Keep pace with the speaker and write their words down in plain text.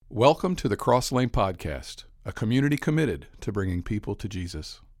Welcome to the Cross Lane Podcast, a community committed to bringing people to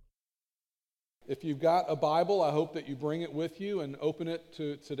Jesus. If you've got a Bible, I hope that you bring it with you and open it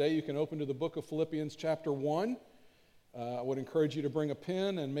to today. You can open to the book of Philippians chapter 1. I would encourage you to bring a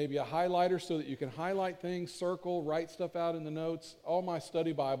pen and maybe a highlighter so that you can highlight things, circle, write stuff out in the notes. All my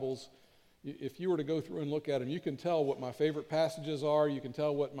study Bibles, if you were to go through and look at them, you can tell what my favorite passages are. You can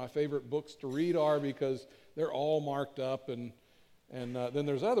tell what my favorite books to read are because they're all marked up. And then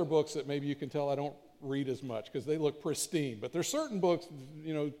there's other books that maybe you can tell I don't read as much because they look pristine. But there's certain books,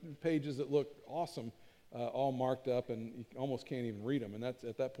 pages that look awesome, all marked up, and you almost can't even read them. And that's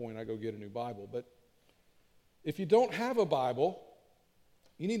at that point I go get a new Bible. But if you don't have a Bible,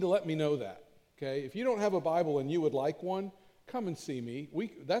 you need to let me know that. Okay? If you don't have a Bible and you would like one, come and see me.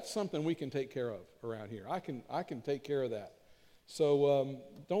 That's something we can take care of around here. I can take care of that. So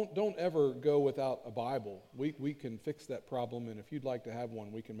don't ever go without a Bible. We can fix that problem, and if you'd like to have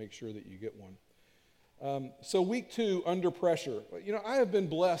one, we can make sure that you get one. So week 2, under pressure. I have been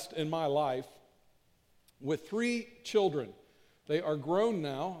blessed in my life with 3 children. They are grown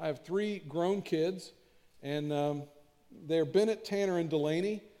now. I have 3 grown kids, and they're Bennett, Tanner, and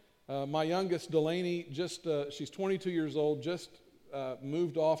Delaney. My youngest, Delaney, she's 22 years old, just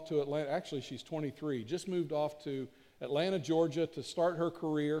moved off to Atlanta. Actually, she's 23, just moved off to Atlanta, Georgia, to start her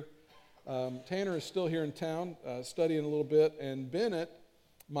career. Tanner is still here in town, studying a little bit. And Bennett,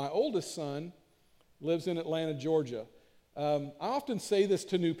 my oldest son, lives in Atlanta, Georgia. I often say this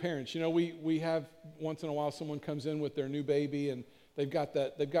to new parents. We have once in a while someone comes in with their new baby, and they've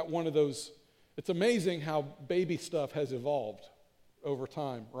got one of those. It's amazing how baby stuff has evolved over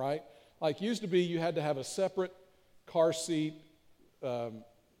time, right? Like used to be, you had to have a separate car seat,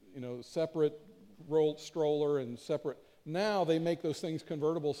 separate roll stroller and separate. Now they make those things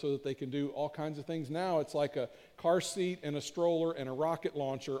convertible so that they can do all kinds of things. Now it's like a car seat and a stroller and a rocket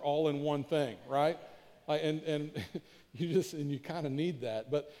launcher all in one thing, right? And you kind of need that.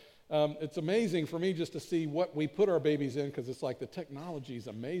 But it's amazing for me just to see what we put our babies in, because it's like the technology is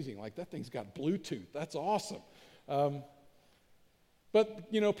amazing. Like that thing's got Bluetooth. That's awesome.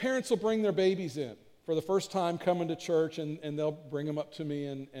 But parents will bring their babies in for the first time coming to church, and they'll bring them up to me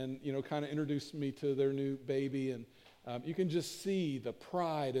and kind of introduce me to their new baby, and you can just see the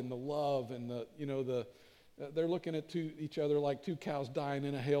pride and the love and they're looking at each other like 2 cows dying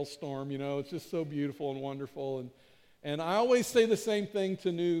in a hailstorm. It's just so beautiful and wonderful. And I always say the same thing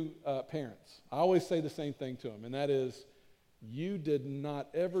to new parents. I always say the same thing to them, and that is, you did not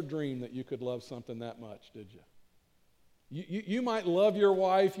ever dream that you could love something that much, did you? You might love your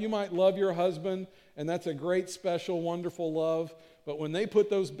wife, you might love your husband, and that's a great, special, wonderful love. But when they put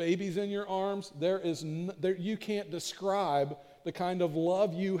those babies in your arms, you can't describe the kind of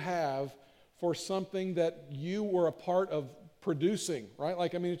love you have for something that you were a part of producing, right?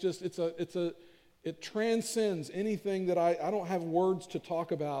 It transcends anything that I don't have words to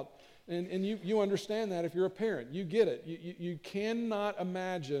talk about. And you understand that if you're a parent. You get it. You cannot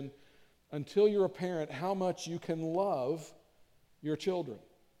imagine until you're a parent how much you can love your children.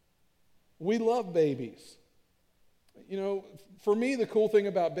 We love babies. For me, the cool thing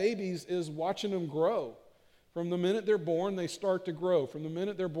about babies is watching them grow. From the minute they're born, they start to grow. From the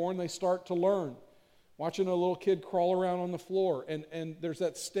minute they're born, they start to learn. Watching a little kid crawl around on the floor, and there's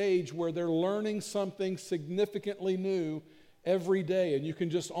that stage where they're learning something significantly new every day, and you can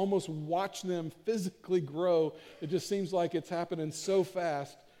just almost watch them physically grow. It just seems like it's happening so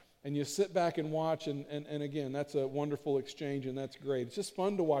fast. And you sit back and watch, and again, that's a wonderful exchange, and that's great. It's just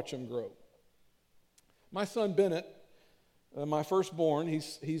fun to watch them grow. My son Bennett, my firstborn,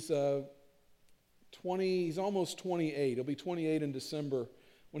 he's almost 28. He'll be 28 in December.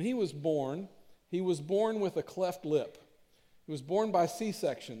 When he was born with a cleft lip. He was born by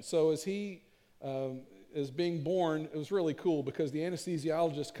C-section. So as he is being born, it was really cool because the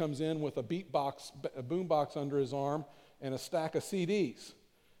anesthesiologist comes in with a boombox under his arm and a stack of CDs.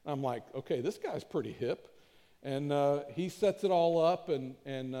 I'm like, okay, this guy's pretty hip. And he sets it all up, and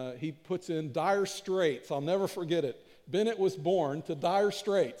he puts in Dire Straits. I'll never forget it. Bennett was born to Dire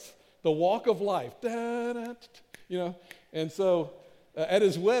Straits, The Walk of Life. And so at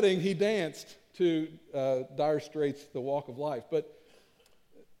his wedding, he danced to Dire Straits, The Walk of Life. But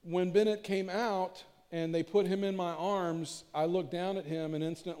when Bennett came out and they put him in my arms, I looked down at him, and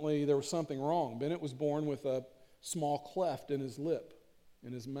instantly there was something wrong. Bennett was born with a small cleft in his lip.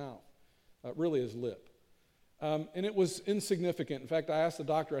 In his mouth, really his lip. And it was insignificant. In fact, I asked the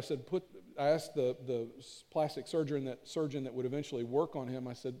doctor, I asked the plastic surgeon that would eventually work on him,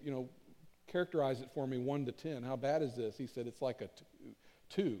 I said, characterize it for me 1 to 10. How bad is this? He said, it's like a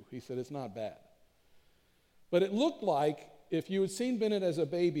 2. He said, it's not bad. But it looked like if you had seen Bennett as a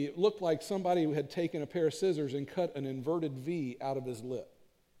baby, it looked like somebody had taken a pair of scissors and cut an inverted V out of his lip.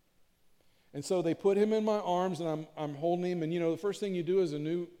 And so they put him in my arms, and I'm holding him. And, the first thing you do as a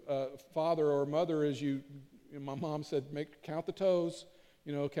new father or mother is my mom said, count the toes,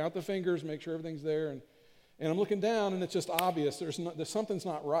 count the fingers, make sure everything's there. And I'm looking down, and it's just obvious. There's something's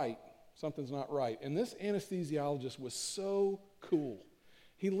not right. Something's not right. And this anesthesiologist was so cool.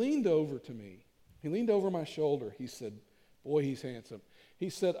 He leaned over to me. He leaned over my shoulder. He said, boy, he's handsome. He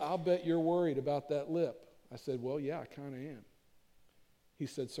said, I'll bet you're worried about that lip. I said, well, yeah, I kind of am. He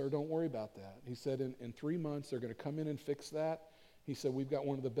said, sir, don't worry about that. He said, in 3 months, they're going to come in and fix that. He said, we've got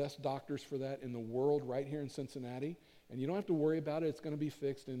one of the best doctors for that in the world right here in Cincinnati, and you don't have to worry about it. It's going to be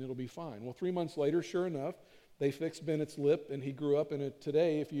fixed, and it'll be fine. Well, 3 months later, sure enough, they fixed Bennett's lip, and he grew up in it.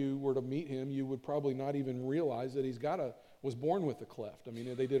 Today, if you were to meet him, you would probably not even realize that was born with a cleft. I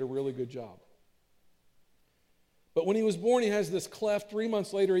mean, they did a really good job. But when he was born, he has this cleft. 3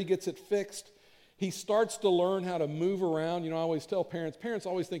 months later, he gets it fixed. He starts to learn how to move around. I always tell parents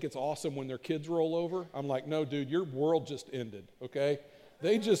always think it's awesome when their kids roll over. I'm like, no, dude, your world just ended, okay?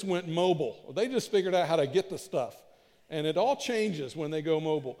 They just went mobile. They just figured out how to get the stuff. And it all changes when they go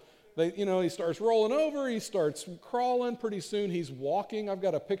mobile. He starts rolling over. He starts crawling. Pretty soon, he's walking. I've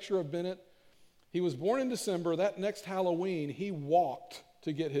got a picture of Bennett. He was born in December. That next Halloween, he walked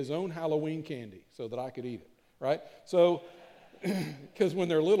to get his own Halloween candy so that I could eat it. Right? So, because when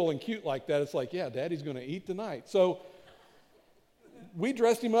they're little and cute like that, it's like, yeah, Daddy's going to eat tonight. So, we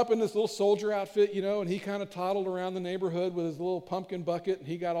dressed him up in this little soldier outfit, and he kind of toddled around the neighborhood with his little pumpkin bucket, and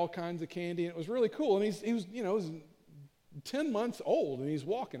he got all kinds of candy, and it was really cool. And he was 10 months old, and he's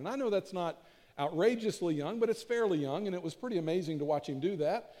walking. And I know that's not outrageously young, but it's fairly young, and it was pretty amazing to watch him do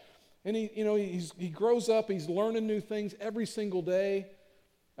that. And he grows up. He's learning new things every single day.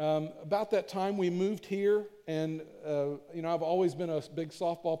 About that time, we moved here, and I've always been a big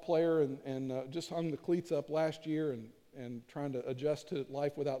softball player, and just hung the cleats up last year, and trying to adjust to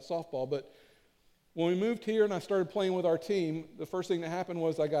life without softball. But when we moved here and I started playing with our team, the first thing that happened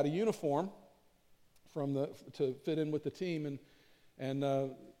was I got a uniform to fit in with the team, and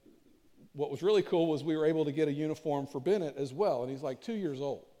what was really cool was we were able to get a uniform for Bennett as well, and he's like 2 years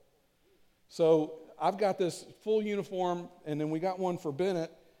old. So I've got this full uniform, and then we got one for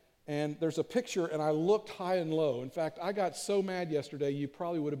Bennett. And there's a picture, and I looked high and low. In fact, I got so mad yesterday, you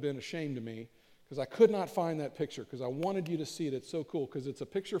probably would have been ashamed of me, because I could not find that picture, because I wanted you to see it. It's so cool, because it's a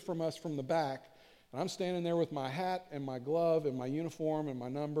picture from us from the back, and I'm standing there with my hat and my glove and my uniform and my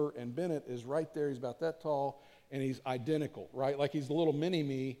number, and Bennett is right there. He's about that tall, and he's identical, right? Like he's the little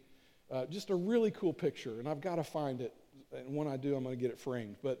mini-me. Just a really cool picture, and I've got to find it. And when I do, I'm going to get it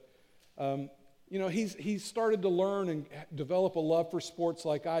framed. But he's started to learn and develop a love for sports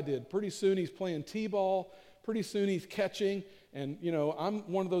like I did. Pretty soon he's playing t-ball. Pretty soon he's catching. And,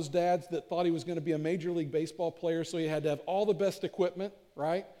 I'm one of those dads that thought he was going to be a Major League Baseball player, so he had to have all the best equipment,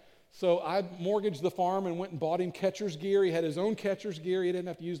 right? So I mortgaged the farm and went and bought him catcher's gear. He had his own catcher's gear. He didn't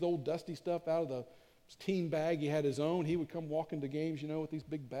have to use the old dusty stuff out of the team bag. He had his own. He would come walking to games, with these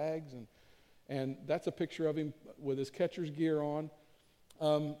big bags. And that's a picture of him with his catcher's gear on.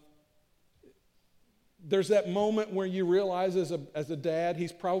 There's that moment where you realize as a dad,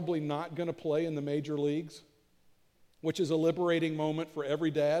 he's probably not going to play in the major leagues, which is a liberating moment for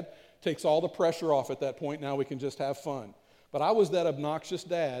every dad. Takes all the pressure off at that point. Now we can just have fun. But I was that obnoxious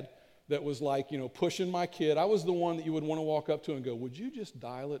dad that was like, pushing my kid. I was the one that you would want to walk up to and go, would you just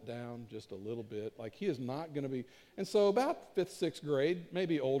dial it down just a little bit? Like, he is not going to be. And so about 5th, 6th grade,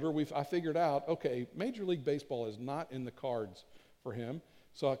 maybe older, I figured out, okay, Major League Baseball is not in the cards for him.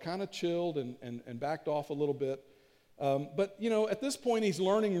 So I kind of chilled and backed off a little bit. But, at this point, he's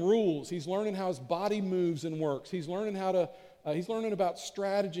learning rules. He's learning how his body moves and works. He's learning he's learning about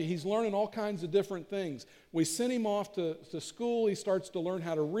strategy. He's learning all kinds of different things. We sent him off to school. He starts to learn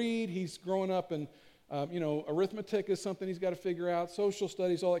how to read. He's growing up, and, arithmetic is something he's got to figure out, social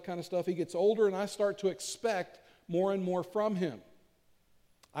studies, all that kind of stuff. He gets older, and I start to expect more and more from him.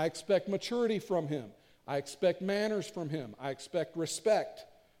 I expect maturity from him. I expect manners from him. I expect respect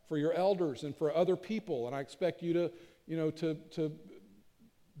for your elders and for other people. And I expect you to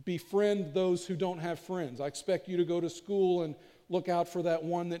befriend those who don't have friends. I expect you to go to school and look out for that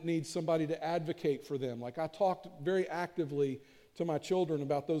one that needs somebody to advocate for them. Like, I talked very actively to my children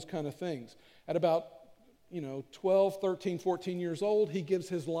about those kind of things. At about 12, 13, 14 years old, he gives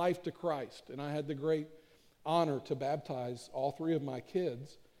his life to Christ. And I had the great honor to baptize all 3 of my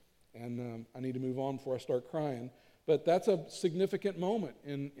kids. And I need to move on before I start crying. But that's a significant moment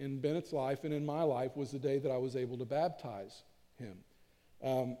in Bennett's life and in my life, was the day that I was able to baptize him.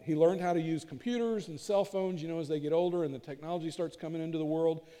 He learned how to use computers and cell phones, as they get older and the technology starts coming into the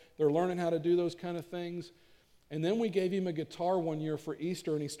world. They're learning how to do those kind of things. And then we gave him a guitar one year for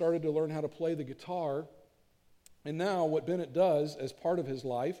Easter, and he started to learn how to play the guitar. And now what Bennett does as part of his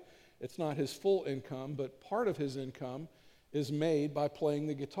life, it's not his full income, but part of his income is made by playing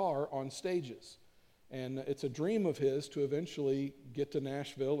the guitar on stages. And it's a dream of his to eventually get to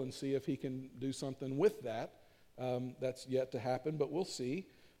Nashville and see if he can do something with that. That's yet to happen, but we'll see.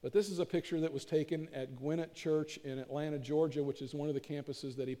 But this is a picture that was taken at Gwinnett Church in Atlanta, Georgia, which is one of the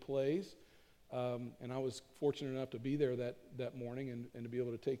campuses that he plays. And I was fortunate enough to be there that morning and to be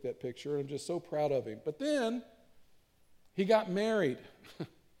able to take that picture. I'm just so proud of him. But then he got married.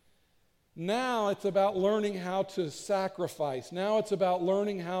 Now it's about learning how to sacrifice. Now it's about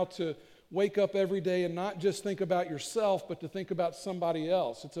learning how to wake up every day and not just think about yourself, but to think about somebody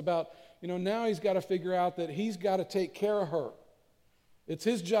else. It's about, now he's got to figure out that he's got to take care of her. It's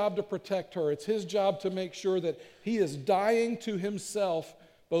his job to protect her. It's his job to make sure that he is dying to himself,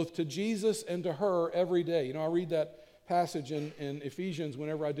 both to Jesus and to her every day. I read that passage in Ephesians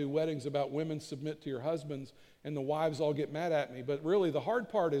whenever I do weddings about women submit to your husbands, and the wives all get mad at me. But really, the hard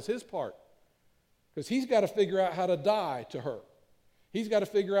part is his part, because he's got to figure out how to die to her. He's got to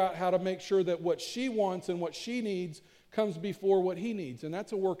figure out how to make sure that what she wants and what she needs comes before what he needs. And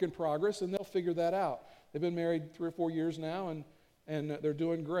that's a work in progress, and they'll figure that out. They've been married 3 or 4 years now, and they're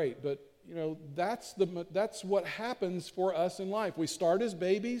doing great. But, that's what happens for us in life. We start as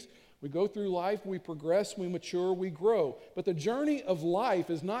babies. We go through life. We progress. We mature. We grow. But the journey of life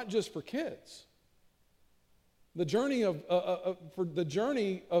is not just for kids. The journey of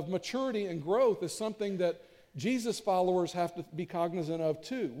maturity and growth is something that Jesus followers have to be cognizant of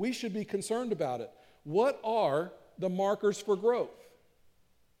too. We should be concerned about it. What are the markers for growth?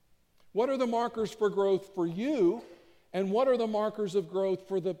 What are the markers for growth for you? And what are the markers of growth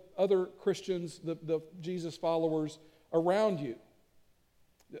for the other Christians, the Jesus followers around you?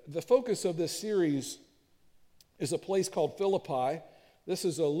 The focus of this series is a place called Philippi. This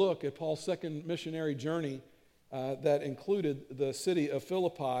is a look at Paul's second missionary journey that included the city of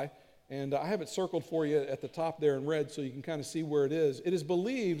Philippi. And I have it circled for you at the top there in red so you can kind of see where it is. It is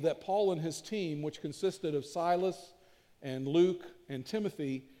believed that Paul and his team, which consisted of Silas and Luke and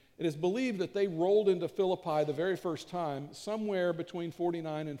Timothy, it is believed that they rolled into Philippi the very first time somewhere between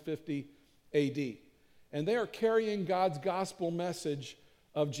 49 and 50 AD. And they are carrying God's gospel message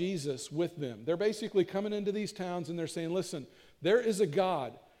of Jesus with them. They're basically coming into these towns and they're saying, listen, there is a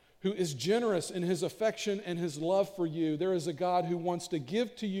God who is generous in his affection and his love for you. There is a God who wants to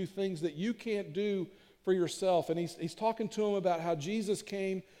give to you things that you can't do for yourself. And he's talking to them about how Jesus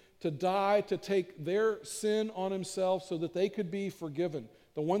came to die, to take their sin on himself so that they could be forgiven.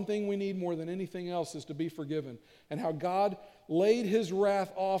 The one thing we need more than anything else is to be forgiven. And how God laid his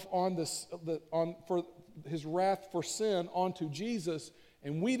wrath off for his wrath for sin onto Jesus,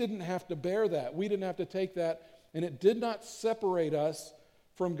 and we didn't have to bear that. We didn't have to take that, and it did not separate us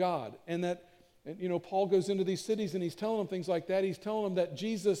from God. And Paul goes into these cities and he's telling them things like that. He's telling them that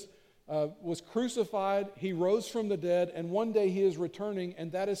Jesus was crucified, he rose from the dead, and one day he is returning,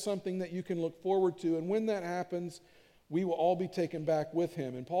 and that is something that you can look forward to. And when that happens, we will all be taken back with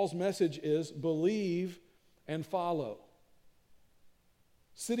him. And Paul's message is believe and follow.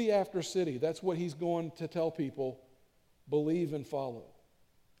 City after city, that's what he's going to tell people, believe and follow.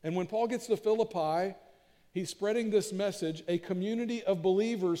 And when Paul gets to Philippi, he's spreading this message. A community of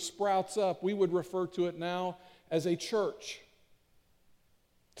believers sprouts up. We would refer to it now as a church.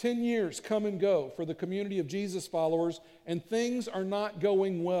 10 years come and go for the community of Jesus followers, and things are not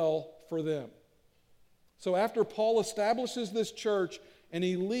going well for them. So after Paul establishes this church and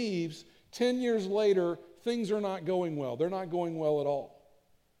he leaves, 10 years later, things are not going well. They're not going well at all.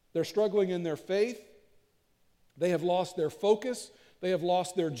 They're struggling in their faith. They have lost their focus. They have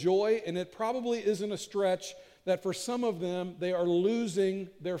lost their joy. And it probably isn't a stretch that for some of them, they are losing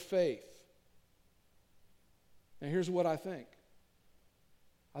their faith. Now here's what I think.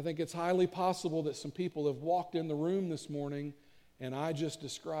 I think it's highly possible that some people have walked in the room this morning and I just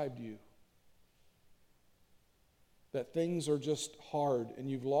described you. That things are just hard and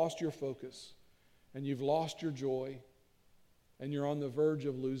you've lost your focus and you've lost your joy and you're on the verge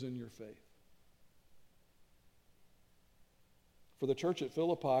of losing your faith. For the church at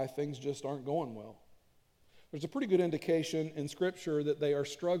Philippi, things just aren't going well. There's a pretty good indication in Scripture that they are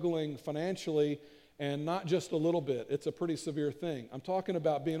struggling financially, and not just a little bit. It's a pretty severe thing. I'm talking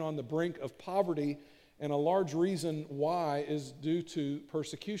about being on the brink of poverty, and a large reason why is due to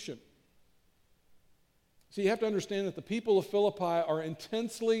persecution. So you have to understand that the people of Philippi are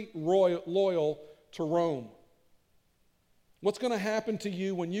intensely loyal to Rome. What's going to happen to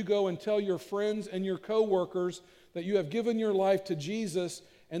you when you go and tell your friends and your coworkers that you have given your life to Jesus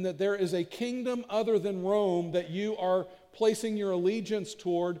and that there is a kingdom other than Rome that you are placing your allegiance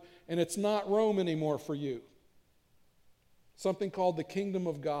toward, and it's not Rome anymore for you? Something called the kingdom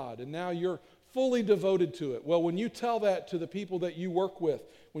of God, and now you're fully devoted to it. Well, when you tell that to the people that you work with,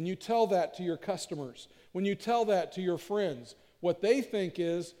 when you tell that to your customers, when you tell that to your friends, what they think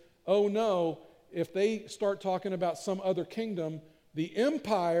is, oh no, if they start talking about some other kingdom, the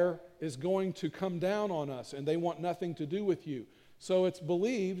empire is going to come down on us, and they want nothing to do with you. So it's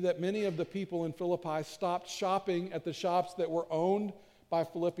believed that many of the people in Philippi stopped shopping at the shops that were owned by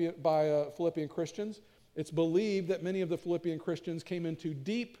Philippian Christians. It's believed that many of the Philippian Christians came into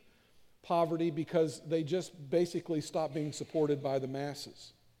deep poverty because they just basically stopped being supported by the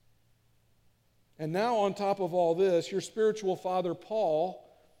masses. And now on top of all this, your spiritual father Paul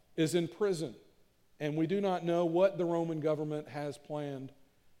is in prison. And we do not know what the Roman government has planned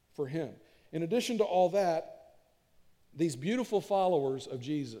for him. In addition to all that, these beautiful followers of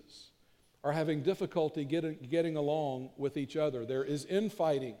Jesus are having difficulty getting along with each other. There is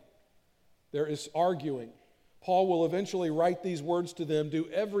infighting. There is arguing. Paul will eventually write these words to them: do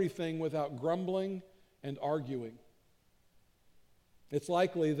everything without grumbling and arguing. It's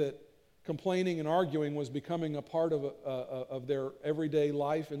likely that complaining and arguing was becoming a part of their everyday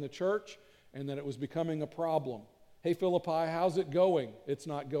life in the church, and that it was becoming a problem. Hey, Philippi, how's it going? It's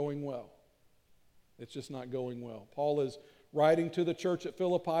not going well. It's just not going well. Paul is writing to the church at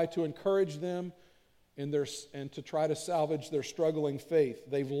Philippi to encourage them and to try to salvage their struggling faith.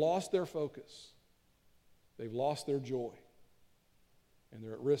 They've lost their focus. They've lost their joy. And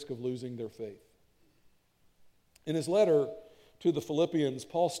they're at risk of losing their faith. In his letter to the Philippians,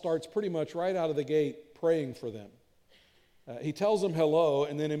 Paul starts pretty much right out of the gate praying for them. He tells them hello,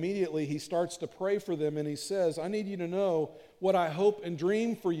 and then immediately he starts to pray for them, and he says, I need you to know what I hope and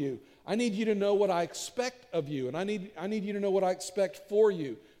dream for you. I need you to know what I expect of you, and I need you to know what I expect for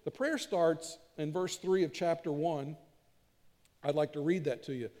you. The prayer starts in verse 3 of chapter 1. I'd like to read that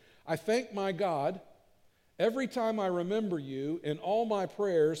to you. I thank my God every time I remember you in all my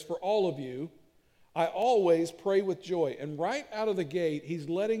prayers for all of you. I always pray with joy. And right out of the gate, he's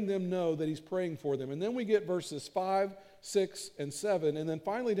letting them know that he's praying for them. And then we get verses 5, 6, and 7. And then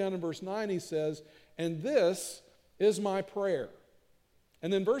finally down in verse 9, he says, and this is my prayer.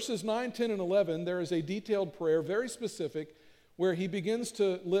 And then verses 9, 10, and 11, there is a detailed prayer, very specific, where he begins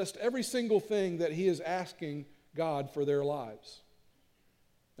to list every single thing that he is asking God for their lives.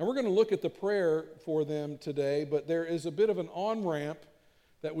 Now we're going to look at the prayer for them today, but there is a bit of an on-ramp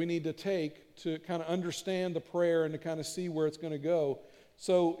that we need to take to kind of understand the prayer and to kind of see where it's going to go.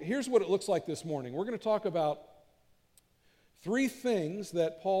 So here's what it looks like this morning. We're going to talk about 3 things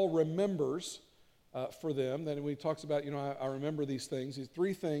that Paul remembers for them. Then he talks about, I remember these things. These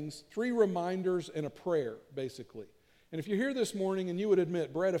 3 things, 3 reminders and a prayer, basically. And if you're here this morning and you would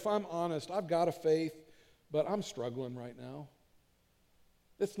admit, Brett, if I'm honest, I've got a faith, but I'm struggling right now.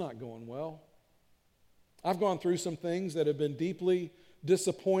 It's not going well. I've gone through some things that have been deeply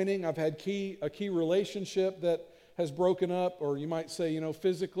disappointing. I've had a key relationship that has broken up, or you might say,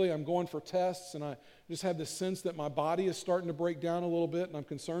 physically, I'm going for tests, and I just have this sense that my body is starting to break down a little bit, and I'm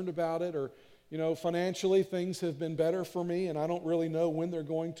concerned about it. Or, financially, things have been better for me, and I don't really know when they're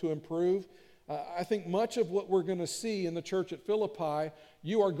going to improve. I think much of what we're going to see in the church at Philippi,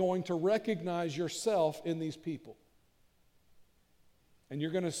 you are going to recognize yourself in these people. And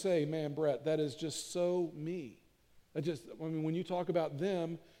you're going to say, man, Brett, that is just so me. When you talk about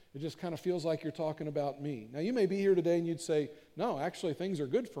them, it just kind of feels like you're talking about me. Now, you may be here today and you'd say, no, actually, things are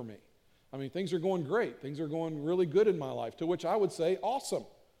good for me. Things are going great. Things are going really good in my life, to which I would say, awesome.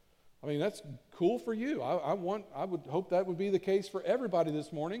 That's cool for you. I would hope that would be the case for everybody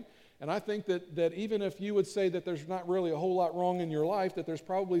this morning. And I think that even if you would say that there's not really a whole lot wrong in your life, that there's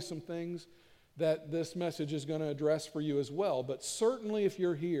probably some things that this message is going to address for you as well. But certainly if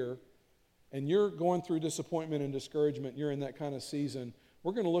you're here and you're going through disappointment and discouragement, you're in that kind of season,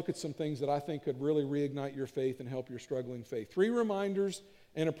 we're going to look at some things that I think could really reignite your faith and help your struggling faith. 3 reminders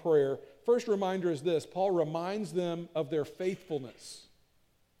and a prayer. First reminder is this: Paul reminds them of their faithfulness.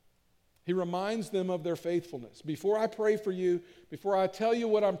 He reminds them of their faithfulness. Before I pray for you, before I tell you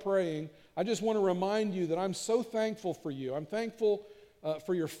what I'm praying, I just want to remind you that I'm so thankful for you. I'm thankful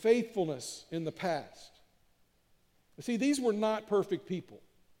for your faithfulness in the past. See, these were not perfect people.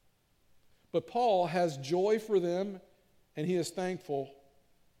 But Paul has joy for them, and he is thankful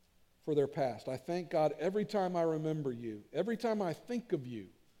for their past. I thank God every time I remember you. Every time I think of you,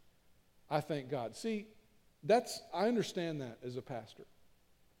 I thank God. See, I understand that as a pastor.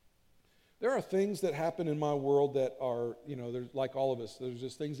 There are things that happen in my world that are, there's, like all of us, there's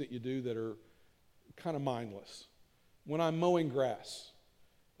just things that you do that are kind of mindless. When I'm mowing grass,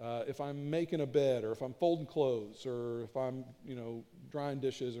 if I'm making a bed, or if I'm folding clothes, or if I'm, drying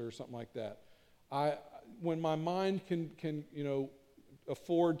dishes or something like that, when my mind can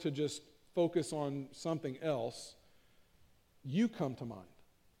afford to just focus on something else, you come to mind.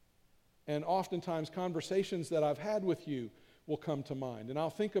 And oftentimes conversations that I've had with you will come to mind. And I'll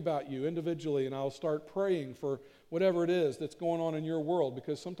think about you individually, and I'll start praying for whatever it is that's going on in your world,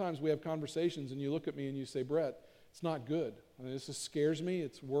 because sometimes we have conversations and you look at me and you say, Brett, it's not good. I mean, this just scares me.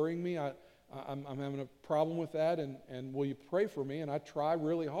 It's worrying me. I'm having a problem with that, and will you pray for me? And I try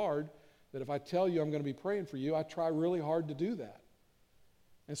really hard that if I tell you I'm going to be praying for you, I try really hard to do that.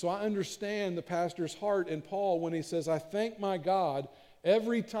 And so I understand the pastor's heart in Paul when he says, I thank my God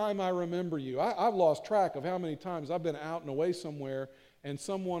every time I remember you. I've lost track of how many times I've been out and away somewhere, and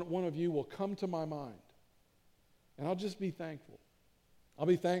one of you will come to my mind. And I'll just be thankful. I'll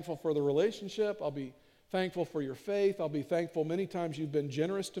be thankful for the relationship. I'll be thankful for your faith. I'll be thankful many times you've been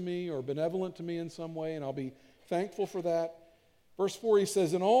generous to me or benevolent to me in some way, and I'll be thankful for that. Verse 4, he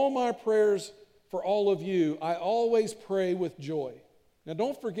says, in all my prayers for all of you, I always pray with joy. Now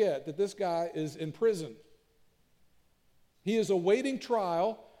don't forget that this guy is in prison. He is awaiting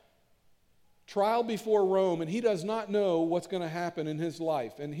trial before Rome, and he does not know what's going to happen in his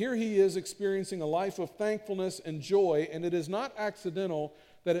life. And here he is experiencing a life of thankfulness and joy, and it is not accidental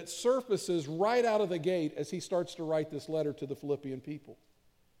that it surfaces right out of the gate as he starts to write this letter to the Philippian people.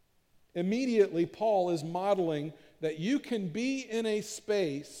 Immediately, Paul is modeling that you can be in a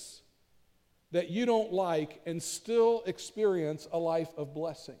space that you don't like and still experience a life of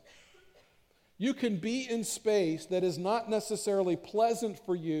blessing. You can be in space that is not necessarily pleasant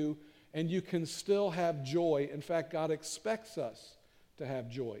for you, and you can still have joy. In fact, God expects us to have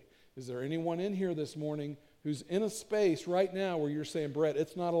joy. Is there anyone in here this morning who's in a space right now where you're saying, Brett,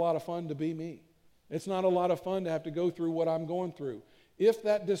 it's not a lot of fun to be me. It's not a lot of fun to have to go through what I'm going through. If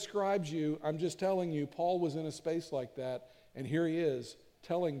that describes you, I'm just telling you, Paul was in a space like that, and here he is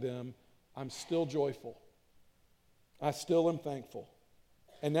telling them, I'm still joyful. I still am thankful.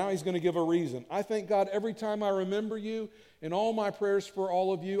 And now he's going to give a reason. I thank God every time I remember you. In all my prayers for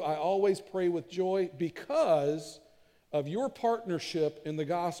all of you, I always pray with joy because of your partnership in the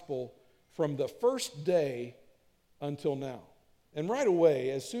gospel from the first day until now. And right away,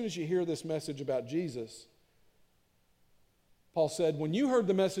 as soon as you hear this message about Jesus, Paul said, when you heard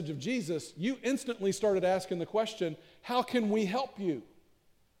the message of Jesus, you instantly started asking the question, how can we help you?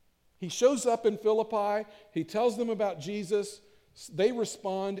 He shows up in Philippi. He tells them about Jesus. They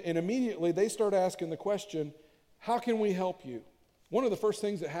respond, and immediately they start asking the question, how can we help you? One of the first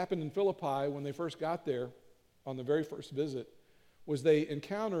things that happened in Philippi when they first got there on the very first visit was they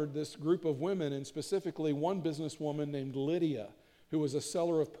encountered this group of women, and specifically one businesswoman named Lydia, who was a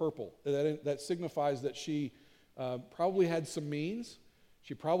seller of purple. That signifies that she probably had some means.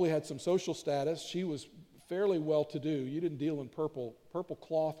 She probably had some social status. She was fairly well-to-do. You didn't deal in purple. Purple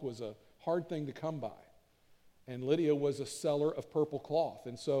cloth was a hard thing to come by. And Lydia was a seller of purple cloth.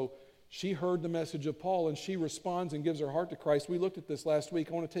 And so she heard the message of Paul, and she responds and gives her heart to Christ. We looked at this last week.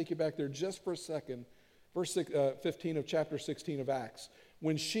 I want to take you back there just for a second. Verse 15 of chapter 16 of Acts.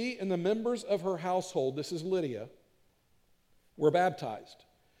 When she and the members of her household, this is Lydia, were baptized,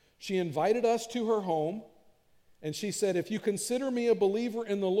 she invited us to her home, and she said, if you consider me a believer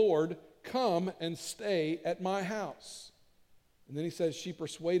in the Lord, come and stay at my house. And then he says she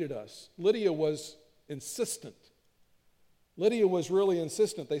persuaded us. Lydia was insistent. Lydia was really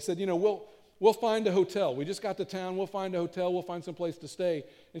insistent. They said, we'll find a hotel. We just got to town. We'll find a hotel. We'll find some place to stay.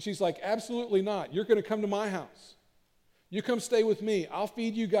 And she's like, absolutely not. You're going to come to my house. You come stay with me. I'll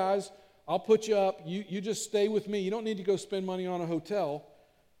feed you guys. I'll put you up. You just stay with me. You don't need to go spend money on a hotel.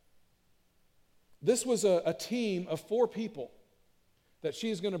 This was a team of 4 people that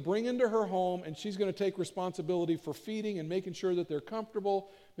she's going to bring into her home, and she's going to take responsibility for feeding and making sure that they're comfortable,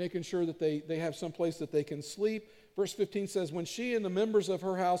 making sure that they have some place that they can sleep. Verse 15 says, when she and the members of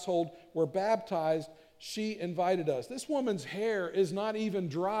her household were baptized, she invited us. This woman's hair is not even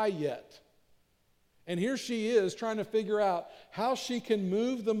dry yet. And here she is trying to figure out how she can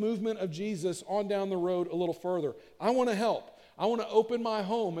move the movement of Jesus on down the road a little further. I want to help. I want to open my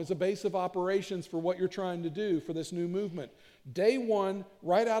home as a base of operations for what you're trying to do for this new movement. Day one,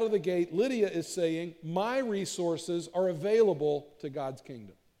 right out of the gate, Lydia is saying, my resources are available to God's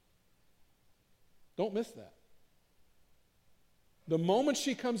kingdom. Don't miss that. The moment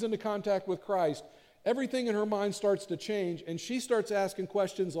she comes into contact with Christ, everything in her mind starts to change, and she starts asking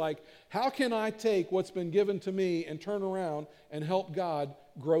questions like, how can I take what's been given to me and turn around and help God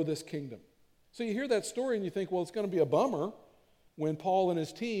grow this kingdom? So you hear that story and you think, well, it's going to be a bummer when Paul and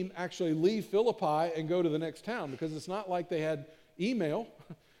his team actually leave Philippi and go to the next town, because it's not like they had email,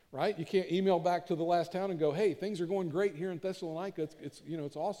 right? You can't email back to the last town and go, hey, things are going great here in Thessalonica.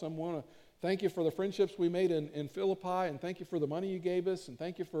 It's awesome. We want to thank you for the friendships we made in Philippi, and thank you for the money you gave us, and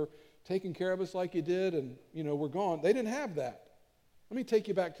thank you for taking care of us like you did, and, we're gone. They didn't have that. Let me take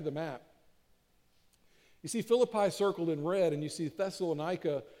you back to the map. You see Philippi circled in red, and you see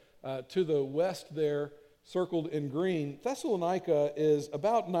Thessalonica to the west there circled in green. Thessalonica is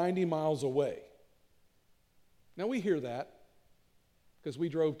about 90 miles away. Now we hear that because we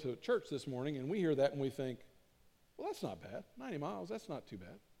drove to church this morning, and we hear that and we think, well, that's not bad. 90 miles, that's not too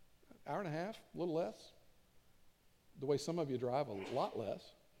bad. Hour and a half, a little less. The way some of you drive, a lot less.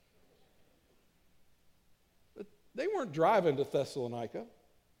 But they weren't driving to Thessalonica.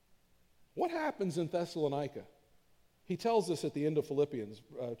 What happens in Thessalonica? He tells us at the end of Philippians,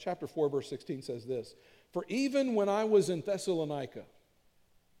 chapter 4, verse 16 says this, "For even when I was in Thessalonica,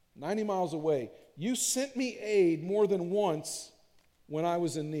 90 miles away, you sent me aid more than once when I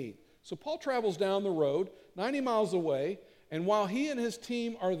was in need." So Paul travels down the road, 90 miles away, and while he and his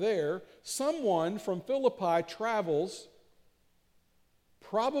team are there, someone from Philippi travels,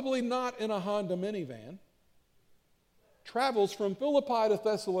 probably not in a Honda minivan, travels from Philippi to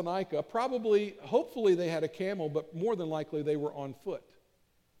Thessalonica. Hopefully they had a camel, but more than likely they were on foot.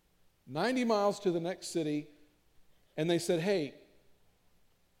 90 miles to the next city, and they said, hey,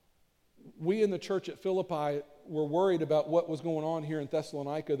 we in the church at Philippi were worried about what was going on here in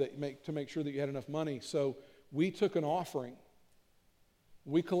Thessalonica to make sure that you had enough money, so we took an offering.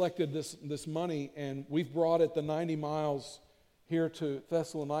 We collected this money, and we've brought it the 90 miles here to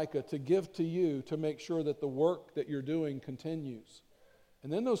Thessalonica to give to you to make sure that the work that you're doing continues.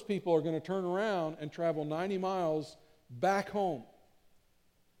 And then those people are going to turn around and travel 90 miles back home.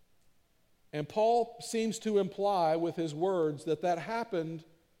 And Paul seems to imply with his words that happened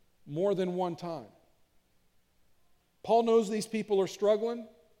more than one time. Paul knows these people are struggling.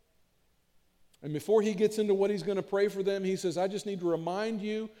 And before he gets into what he's going to pray for them, he says, I just need to remind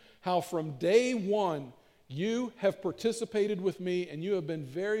you how from day one you have participated with me, and you have been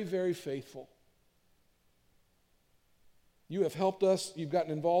very, very faithful. You have helped us, you've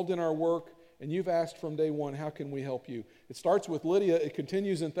gotten involved in our work, and you've asked from day one, how can we help you? It starts with Lydia, it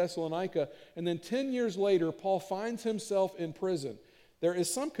continues in Thessalonica, and then 10 years later, Paul finds himself in prison. There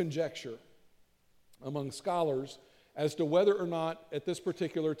is some conjecture among scholars as to whether or not at this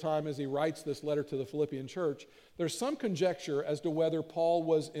particular time, as he writes this letter to the Philippian church, there's some conjecture as to whether Paul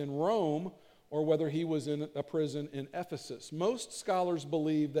was in Rome or whether he was in a prison in Ephesus. Most scholars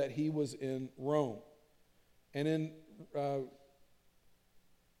believe that he was in Rome. And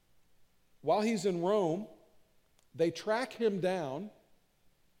while he's in Rome, they track him down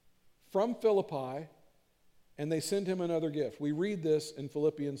from Philippi, and they send him another gift. We read this in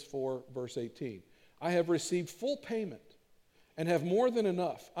Philippians 4, verse 18. I have received full payment and have more than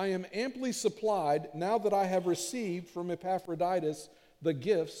enough. I am amply supplied now that I have received from Epaphroditus the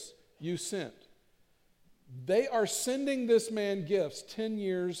gifts you sent. They are sending this man gifts 10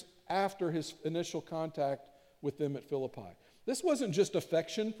 years after his initial contact with them at Philippi. This wasn't just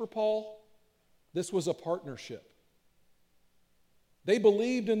affection for Paul. This was a partnership. They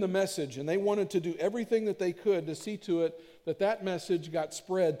believed in the message, and they wanted to do everything that they could to see to it that message got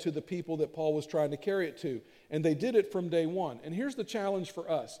spread to the people that Paul was trying to carry it to. And they did it from day one. And here's the challenge for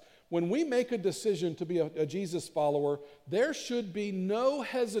us. When we make a decision to be a Jesus follower, there should be no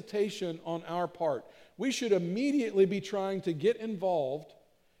hesitation on our part. We should immediately be trying to get involved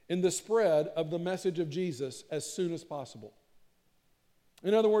in the spread of the message of Jesus as soon as possible.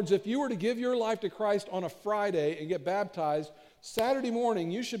 In other words, if you were to give your life to Christ on a Friday and get baptized, Saturday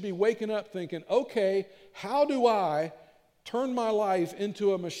morning you should be waking up thinking, okay, how do I turn my life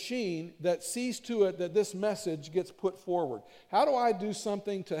into a machine that sees to it that this message gets put forward? How do I do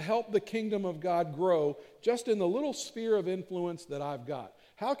something to help the kingdom of God grow just in the little sphere of influence that I've got?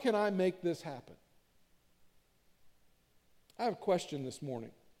 How can I make this happen? I have a question this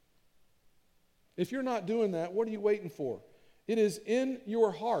morning. If you're not doing that, what are you waiting for? It is in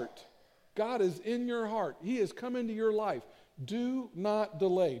your heart. God is in your heart. He has come into your life. Do not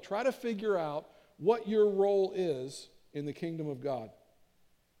delay. Try to figure out what your role is in the kingdom of God.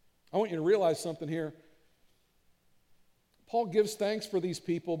 I want you to realize something here. Paul gives thanks for these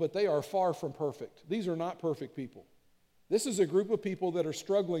people, but they are far from perfect. These are not perfect people. This is a group of people that are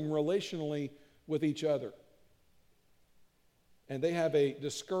struggling relationally with each other. And they have a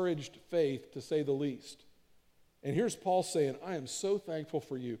discouraged faith, to say the least. And here's Paul saying, I am so thankful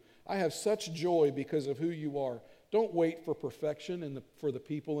for you. I have such joy because of who you are. Don't wait for perfection for the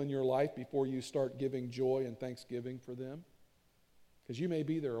people in your life before you start giving joy and thanksgiving for them, because you may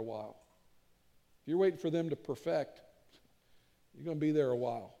be there a while. If you're waiting for them to perfect, you're going to be there a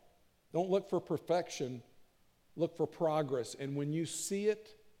while. Don't look for perfection. Look for progress. And when you see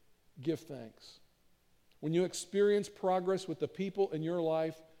it, give thanks. When you experience progress with the people in your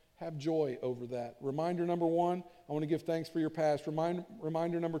life, have joy over that. Reminder number 1, I want to give thanks for your past.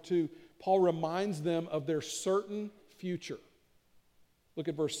 Reminder number 2, Paul reminds them of their certain future. Look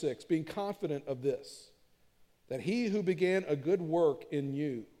at verse 6. Being confident of this, that he who began a good work in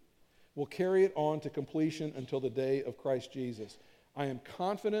you will carry it on to completion until the day of Christ Jesus. I am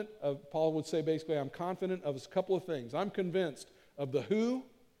confident of, Paul would say basically, I'm confident of a couple of things. I'm convinced of the who,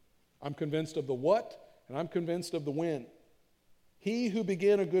 I'm convinced of the what, and I'm convinced of the when. He who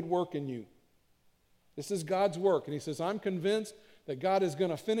began a good work in you. This is God's work. And he says, I'm convinced that God is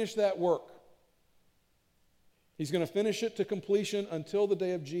going to finish that work. He's going to finish it to completion until the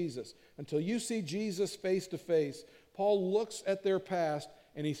day of Jesus. Until you see Jesus face to face, Paul looks at their past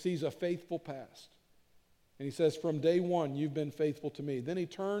and he sees a faithful past. And he says, from day one, you've been faithful to me. Then he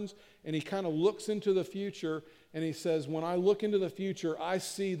turns and he kind of looks into the future and he says, when I look into the future, I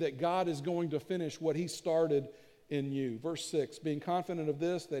see that God is going to finish what he started in you. Verse 6, being confident of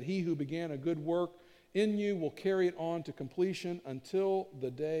this, that he who began a good work in you will carry it on to completion until the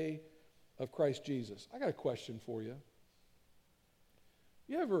day of Christ Jesus. I got a question for you.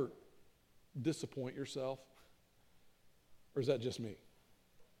 You ever disappoint yourself? Or is that just me?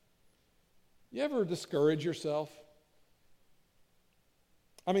 You ever discourage yourself?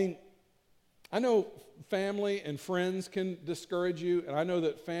 I mean, I know family and friends can discourage you, and I know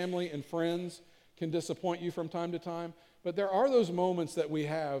that family and friends can disappoint you from time to time, but there are those moments that we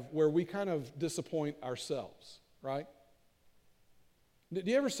have where we kind of disappoint ourselves, right? Do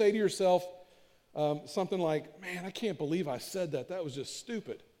you ever say to yourself something like, man, I can't believe I said that. That was just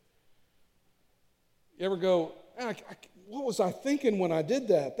stupid. You ever go, what was I thinking when I did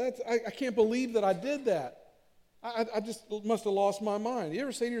that? I can't believe that I did that. I just must have lost my mind. You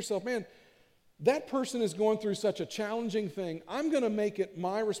ever say to yourself, man, that person is going through such a challenging thing. I'm going to make it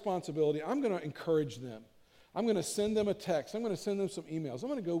my responsibility. I'm going to encourage them. I'm going to send them a text. I'm going to send them some emails. I'm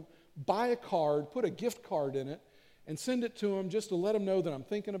going to go buy a card, put a gift card in it, and send it to them just to let them know that I'm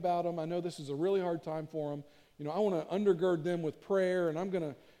thinking about them. I know this is a really hard time for them. I want to undergird them with prayer, and I'm going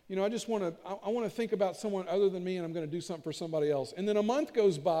to, I want to think about someone other than me, and I'm going to do something for somebody else. And then a month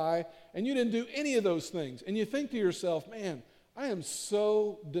goes by, and you didn't do any of those things. And you think to yourself, man, I am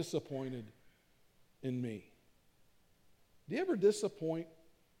so disappointed in me. Do you ever disappoint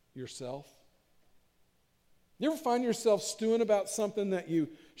yourself? You ever find yourself stewing about something that you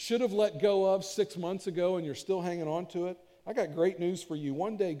should have let go of 6 months ago and you're still hanging on to it? I got great news for you.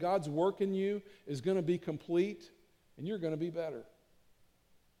 One day God's work in you is going to be complete and you're going to be better.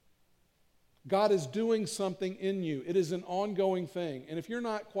 God is doing something in you. It is an ongoing thing. And if you're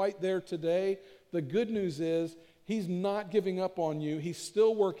not quite there today, the good news is He's not giving up on you. He's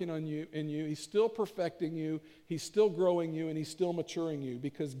still working on you in you. He's still perfecting you. He's still growing you, and He's still maturing you,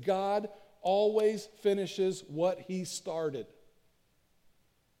 because God always finishes what He started.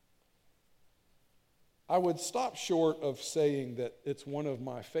 I would stop short of saying that it's one of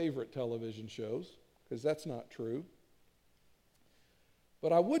my favorite television shows, because that's not true.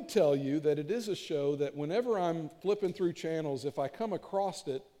 But I would tell you that it is a show that whenever I'm flipping through channels, if I come across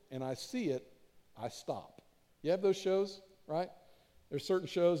it and I see it, I stop. You have those shows, right? There's certain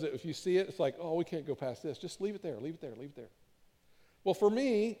shows that if you see it, it's like, oh, we can't go past this. Just leave it there, leave it there, leave it there. Well, for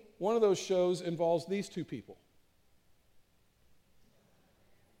me, one of those shows involves these two people,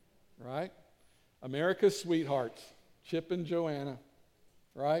 right? America's Sweethearts, Chip and Joanna,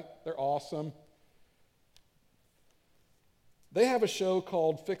 right? They're awesome. They have a show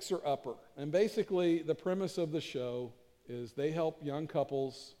called Fixer Upper, and basically the premise of the show is they help young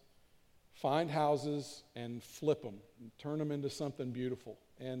couples find houses and flip them, and turn them into something beautiful.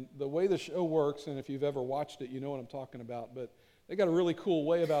 And the way the show works, and if you've ever watched it, you know what I'm talking about, but they got a really cool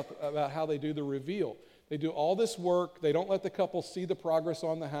way about how they do the reveal. They do all this work. They don't let the couple see the progress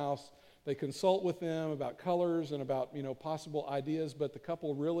on the house. They consult with them about colors and about, possible ideas, but the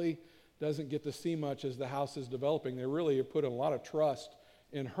couple really doesn't get to see much as the house is developing. They really are putting a lot of trust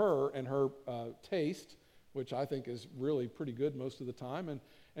in her and her taste, which I think is really pretty good most of the time.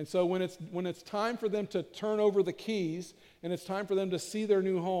 And so when it's time for them to turn over the keys and it's time for them to see their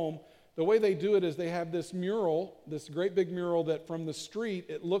new home, the way they do it is they have this mural, this great big mural that from the street,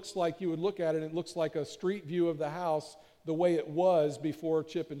 it looks like you would look at it, and it looks like a street view of the house the way it was before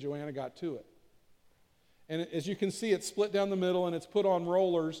Chip and Joanna got to it. And as you can see, it's split down the middle and it's put on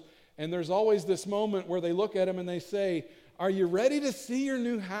rollers. And there's always this moment where they look at him and they say, "Are you ready to see your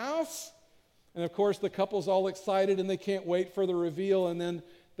new house?" And of course, the couple's all excited and they can't wait for the reveal. And then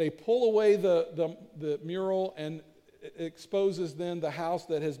they pull away the mural, and it exposes then the house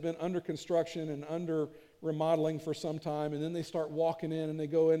that has been under construction and under remodeling for some time. And then they start walking in and they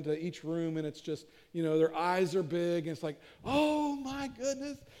go into each room, and it's just, their eyes are big. And it's like, "Oh my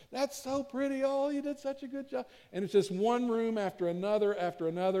goodness, that's so pretty. Oh, you did such a good job." And it's just one room after another after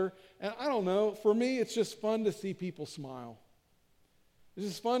another. And I don't know, for me, it's just fun to see people smile. It's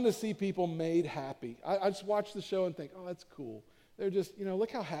just fun to see people made happy. I just watch the show and think, "Oh, that's cool." They're just,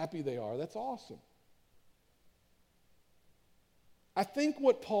 look how happy they are. That's awesome. I think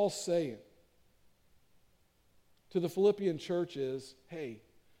what Paul's saying to the Philippian church is, hey,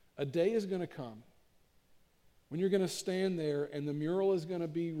 a day is going to come when you're going to stand there and the mural is going to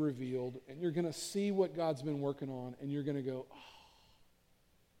be revealed and you're going to see what God's been working on and you're going to go, "Oh,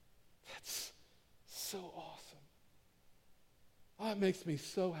 that's so awesome. Oh, it makes me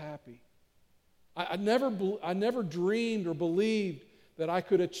so happy." I never dreamed or believed that I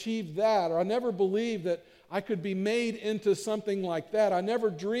could achieve that, or I never believed that I could be made into something like that. I never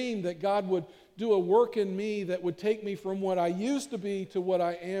dreamed that God would do a work in me that would take me from what I used to be to what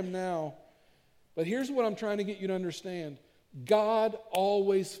I am now. But here's what I'm trying to get you to understand. God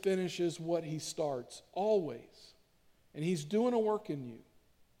always finishes what He starts, always. And He's doing a work in you.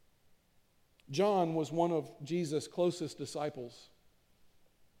 John was one of Jesus' closest disciples.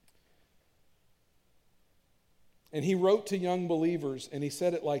 And he wrote to young believers, and he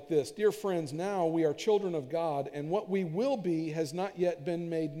said it like this: "Dear friends, now we are children of God, and what we will be has not yet been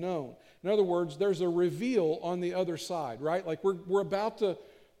made known." In other words, there's a reveal on the other side, right? Like we're about to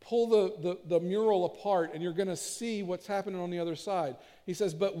pull the mural apart, and you're going to see what's happening on the other side. He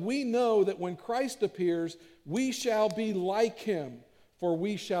says, "But we know that when Christ appears, we shall be like Him, for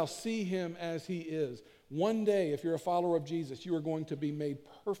we shall see Him as He is." One day, if you're a follower of Jesus, you are going to be made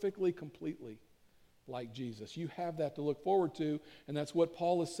perfectly, completely like Jesus. You have that to look forward to, and that's what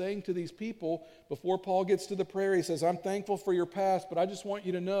Paul is saying to these people. Before Paul gets to the prayer, he says, "I'm thankful for your past, but I just want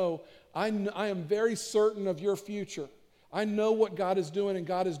you to know, I am very certain of your future. I know what God is doing, and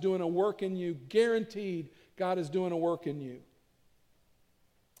God is doing a work in you. Guaranteed, God is doing a work in you."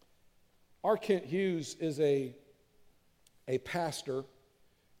 R. Kent Hughes is a pastor.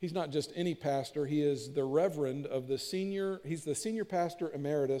 He's not just any pastor. He is the reverend of he's the senior pastor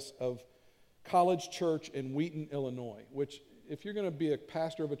emeritus of College Church in Wheaton, Illinois, which, if you're going to be a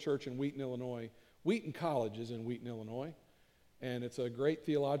pastor of a church in Wheaton, Illinois, Wheaton College is in Wheaton, Illinois, and it's a great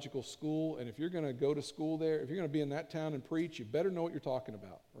theological school. And if you're going to go to school there, if you're going to be in that town and preach, you better know what you're talking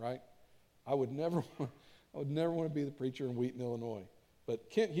about, right? I would never want to be the preacher in Wheaton, Illinois.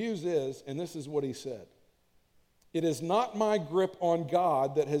 But Kent Hughes is, and this is what he said: "It is not my grip on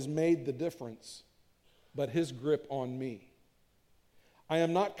God that has made the difference, but His grip on me. I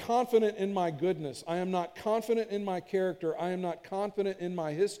am not confident in my goodness. I am not confident in my character. I am not confident in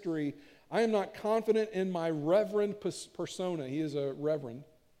my history. I am not confident in my reverend persona." He is a reverend.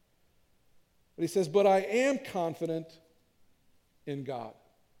 But he says, "But I am confident in God.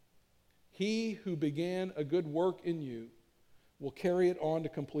 He who began a good work in you will carry it on to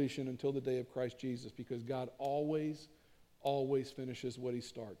completion until the day of Christ Jesus," because God always, always finishes what He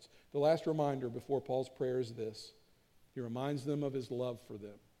starts. The last reminder before Paul's prayer is this. He reminds them of His love for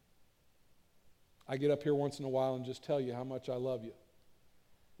them. I get up here once in a while and just tell you how much I love you.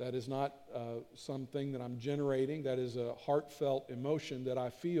 That is not something that I'm generating. That is a heartfelt emotion that I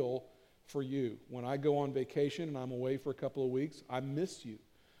feel for you. When I go on vacation and I'm away for a couple of weeks, I miss you.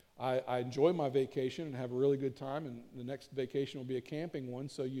 I enjoy my vacation and have a really good time, and the next vacation will be a camping one,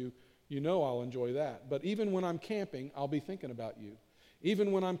 so you know I'll enjoy that. But even when I'm camping, I'll be thinking about you.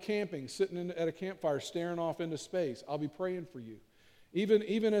 Even when I'm camping, sitting at a campfire, staring off into space, I'll be praying for you.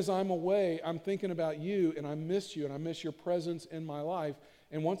 Even as I'm away, I'm thinking about you, and I miss you, and I miss your presence in my life.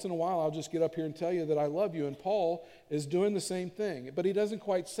 And once in a while, I'll just get up here and tell you that I love you. And Paul is doing the same thing. But he doesn't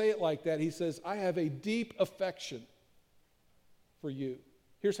quite say it like that. He says, "I have a deep affection for you."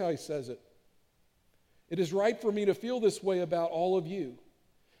 Here's how he says it. "It is right for me to feel this way about all of you,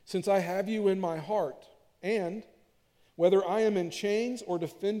 since I have you in my heart. And whether I am in chains or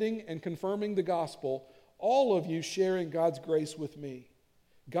defending and confirming the gospel, all of you share in God's grace with me.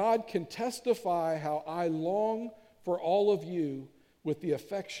 God can testify how I long for all of you with the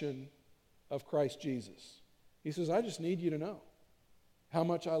affection of Christ Jesus." He says, "I just need you to know how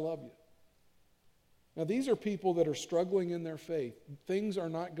much I love you." Now, these are people that are struggling in their faith. Things are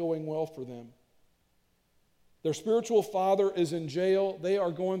not going well for them. Their spiritual father is in jail. They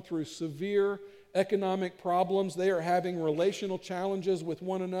are going through severe economic problems. They are having relational challenges with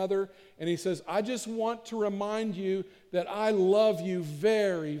one another. And he says, I just want to remind you that I love you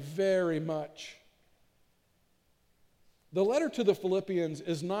very, very much. The letter to the Philippians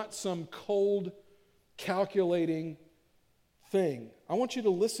is not some cold, calculating thing. I want you to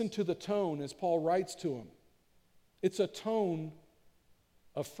listen to the tone as Paul writes to them. It's a tone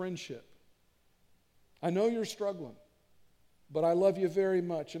of friendship. I know you're struggling, but I love you very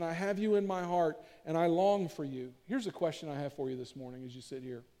much, and I have you in my heart, and I long for you. Here's a question I have for you this morning as you sit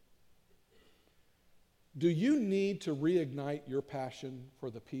here. Do you need to reignite your passion for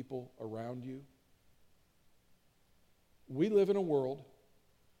the people around you? We live in a world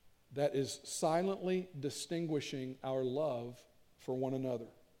that is silently distinguishing our love for one another.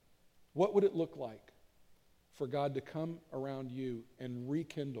 What would it look like for God to come around you and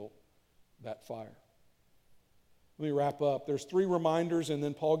rekindle that fire? Let me wrap up. There's 3 reminders, and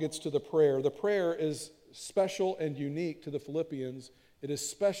then Paul gets to the prayer. The prayer is special and unique to the Philippians. It is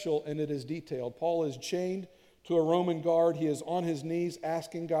special and it is detailed. Paul is chained to a Roman guard. He is on his knees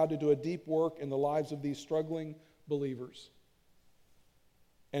asking God to do a deep work in the lives of these struggling believers.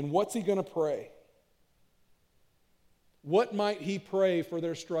 And what's he going to pray? What might he pray for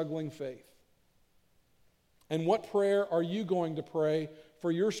their struggling faith? And what prayer are you going to pray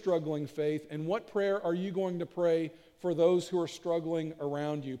for your struggling faith? And what prayer are you going to pray for those who are struggling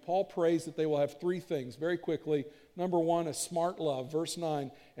around you? Paul prays that they will have 3 things very quickly. Number 1, a smart love. Verse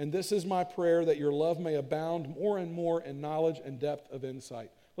 9, and this is my prayer, that your love may abound more and more in knowledge and depth of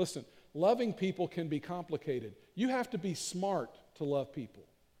insight. Listen, loving people can be complicated. You have to be smart to love people.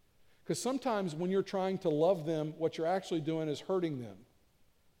 Because sometimes when you're trying to love them, what you're actually doing is hurting them.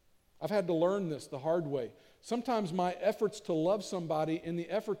 I've had to learn this the hard way. Sometimes my efforts to love somebody, in the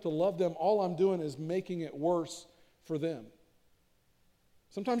effort to love them, all I'm doing is making it worse for them.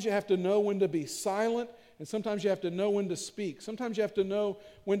 Sometimes you have to know when to be silent, and sometimes you have to know when to speak. Sometimes you have to know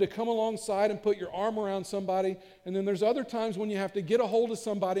when to come alongside and put your arm around somebody, and then there's other times when you have to get a hold of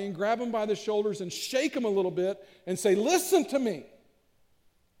somebody and grab them by the shoulders and shake them a little bit and say, listen to me.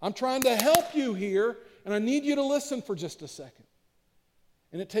 I'm trying to help you here, and I need you to listen for just a second.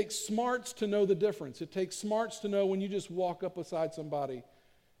 And it takes smarts to know the difference. It takes smarts to know when you just walk up beside somebody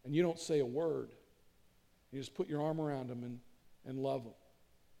and you don't say a word. You just put your arm around them and love them.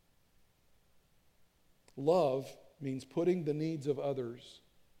 Love means putting the needs of others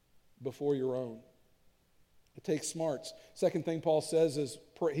before your own. It takes smarts. Second thing Paul says is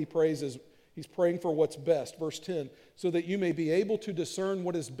he prays is he's praying for what's best. Verse 10, so that you may be able to discern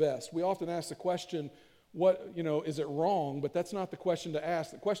what is best. We often ask the question, is it wrong? But that's not the question to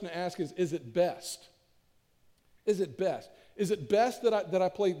ask. The question to ask is it best? Is it best? Is it best that I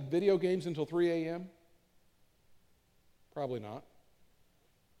play video games until 3 a.m.? Probably not.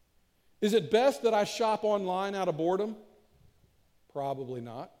 Is it best that I shop online out of boredom? Probably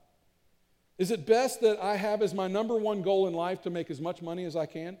not. Is it best that I have as my number 1 goal in life to make as much money as I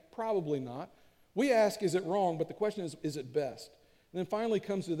can? Probably not. We ask, is it wrong? But the question is it best? And then finally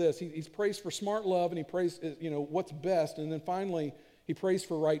comes to this. He's prays for smart love, and he prays, what's best. And then finally, he prays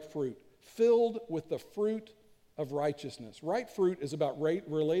for right fruit, filled with the fruit of righteousness. Right fruit is about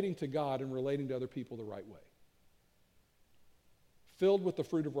relating to God and relating to other people the right way. Filled with the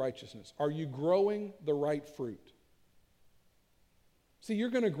fruit of righteousness. Are you growing the right fruit? See,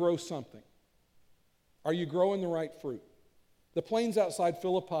 you're going to grow something. Are you growing the right fruit? The plains outside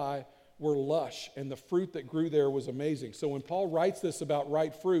Philippi were lush, and the fruit that grew there was amazing. So when Paul writes this about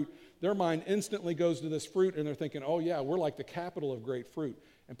right fruit, their mind instantly goes to this fruit, and they're thinking, oh yeah, we're like the capital of great fruit.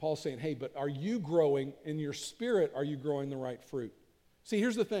 And Paul's saying, hey, but are you growing in your spirit? Are you growing the right fruit? See,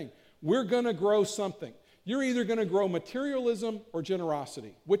 here's the thing. We're going to grow something. You're either going to grow materialism or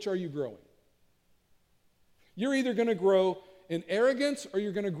generosity. Which are you growing? You're either going to grow in arrogance or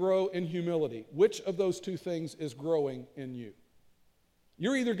you're going to grow in humility. Which of those 2 things is growing in you?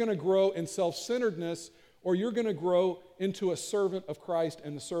 You're either going to grow in self-centeredness or you're going to grow into a servant of Christ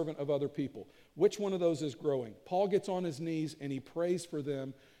and the servant of other people. Which one of those is growing? Paul gets on his knees and he prays for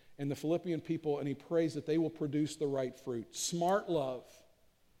them and the Philippian people, and he prays that they will produce the right fruit. Smart love.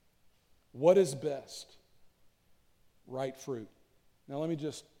 What is best? Right fruit. Now let me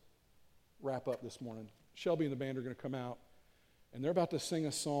just wrap up this morning. Shelby and the band are going to come out, and they're about to sing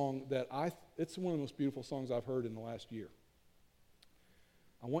a song that it's one of the most beautiful songs I've heard in the last year.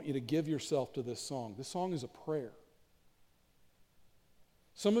 I want you to give yourself to this song. This song is a prayer.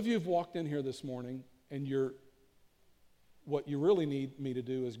 Some of you have walked in here this morning, and what you really need me to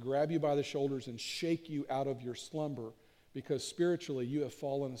do is grab you by the shoulders and shake you out of your slumber, because spiritually you have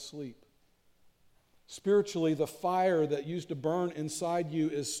fallen asleep. Spiritually, the fire that used to burn inside you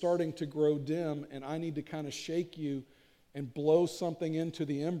is starting to grow dim, and I need to kind of shake you and blow something into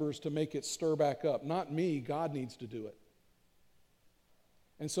the embers to make it stir back up. Not me, God needs to do it.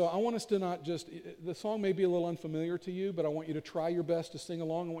 And so I want us to not just, the song may be a little unfamiliar to you, but I want you to try your best to sing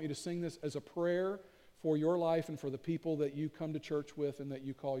along. I want you to sing this as a prayer for your life and for the people that you come to church with and that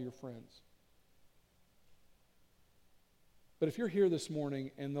you call your friends. But if you're here this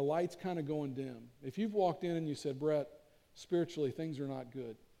morning and the light's kind of going dim, if you've walked in and you said, Brett, spiritually things are not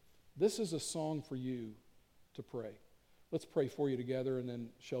good, this is a song for you to pray. Let's pray for you together, and then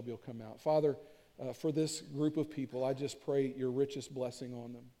Shelby will come out. Father, for this group of people, I just pray your richest blessing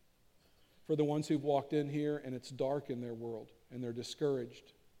on them. For the ones who've walked in here and it's dark in their world and they're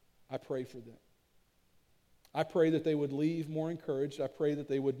discouraged, I pray for them. I pray that they would leave more encouraged. I pray that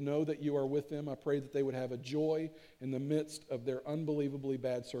they would know that you are with them. I pray that they would have a joy in the midst of their unbelievably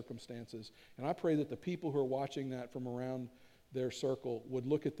bad circumstances. And I pray that the people who are watching that from around their circle would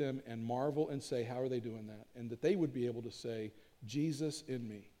look at them and marvel and say, how are they doing that? And that they would be able to say, Jesus in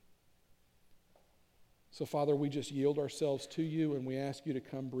me. So, Father, we just yield ourselves to you, and we ask you to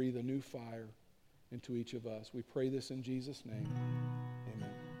come breathe a new fire into each of us. We pray this in Jesus' name.